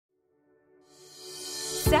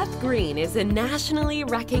Seth Green is a nationally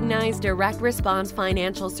recognized direct response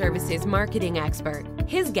financial services marketing expert.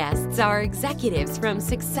 His guests are executives from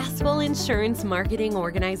successful insurance marketing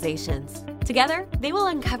organizations. Together, they will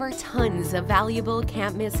uncover tons of valuable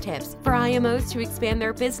can't-miss tips for IMOs to expand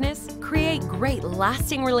their business, create great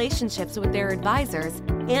lasting relationships with their advisors,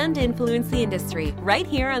 and influence the industry right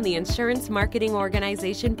here on the Insurance Marketing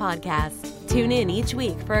Organization podcast. Tune in each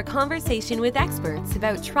week for a conversation with experts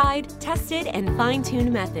about tried, tested, and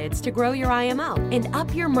fine-tuned methods to grow your IMO and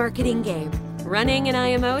up your marketing game. Running an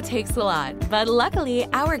IMO takes a lot, but luckily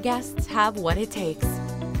our guests have what it takes.